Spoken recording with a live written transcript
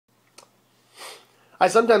I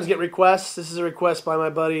sometimes get requests. This is a request by my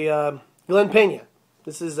buddy Glen Pena.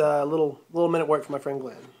 This is a little minute work for my friend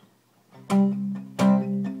Glen.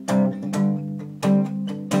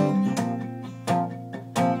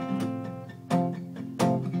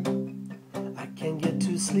 I can't get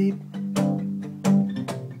to sleep.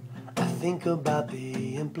 I think about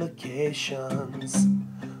the implications,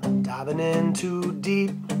 diving in too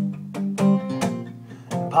deep,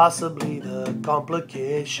 possibly the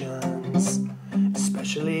complications,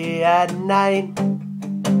 especially at night.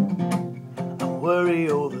 I worry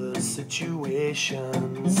over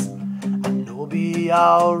situations I know will be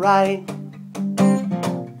alright.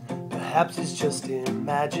 Perhaps it's just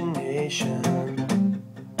imagination.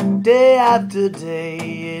 Day after day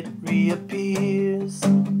it reappears.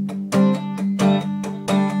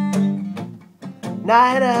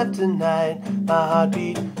 Night after night my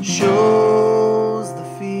heartbeat shows the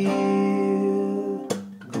fear.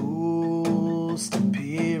 Ghosts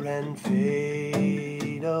appear and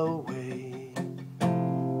fade away.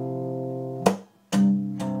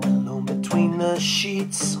 Alone between the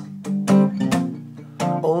sheets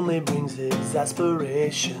only brings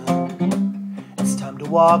exasperation. It's time to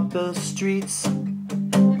walk the streets,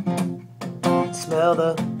 smell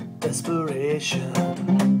the desperation.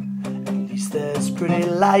 At least there's pretty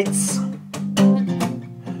lights,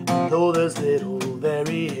 though there's little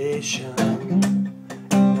variation.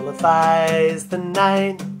 Nullifies the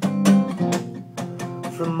night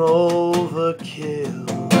from overkill.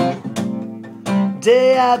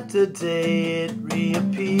 Day after day it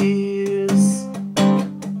reappears.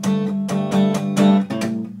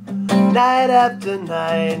 Night after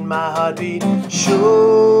night my heartbeat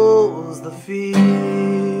shows the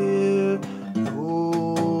fear.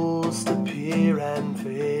 Ghosts appear and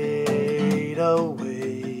fade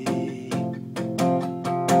away.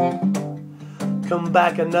 Come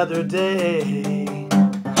back another day.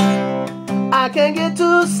 I can't get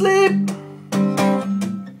to sleep.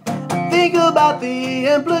 I think about the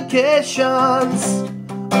implications,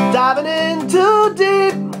 diving in too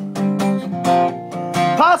deep,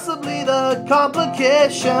 possibly the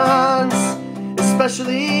complications,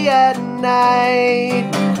 especially at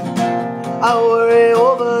night. I worry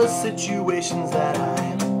over situations that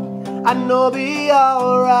I know be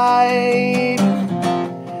alright.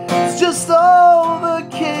 It's just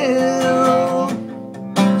overkill.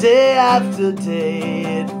 Day after day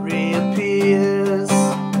it reappears.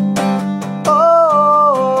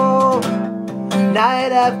 Oh,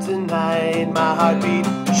 night after night my heartbeat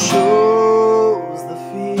shows the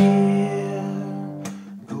fear.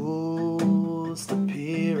 Ghosts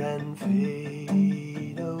appear and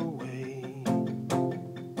fade away.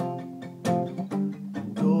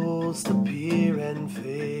 Ghosts appear and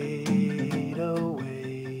fade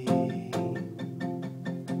away.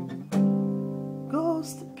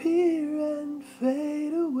 Ghosts appear and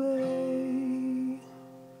fade away.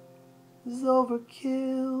 This is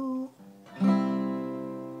overkill.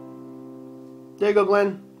 There you go,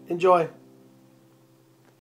 Glenn. Enjoy.